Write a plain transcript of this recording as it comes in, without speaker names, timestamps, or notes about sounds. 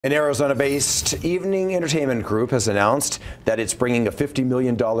An Arizona-based evening entertainment group has announced that it's bringing a $50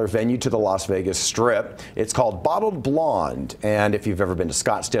 million venue to the Las Vegas Strip. It's called Bottled Blonde, and if you've ever been to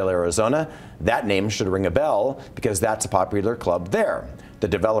Scottsdale, Arizona, that name should ring a bell because that's a popular club there. The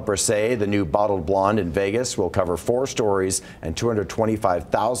developers say the new Bottled Blonde in Vegas will cover 4 stories and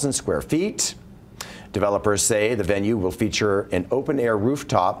 225,000 square feet. Developers say the venue will feature an open-air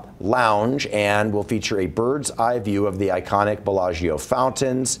rooftop lounge and will feature a bird's-eye view of the iconic Bellagio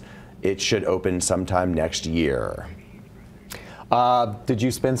fountains. It should open sometime next year. Did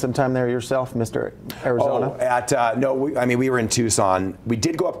you spend some time there yourself, Mr. Arizona? No, we were in Tucson. We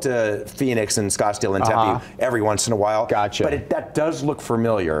did go up to Phoenix and Scottsdale and Tempe every once in a while. Gotcha. But that does look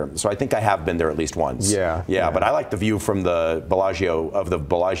familiar, so I think I have been there at least once. Yeah. But I like the view from the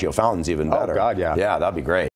Bellagio fountains even better. Oh, God, yeah. Yeah, that'd be great.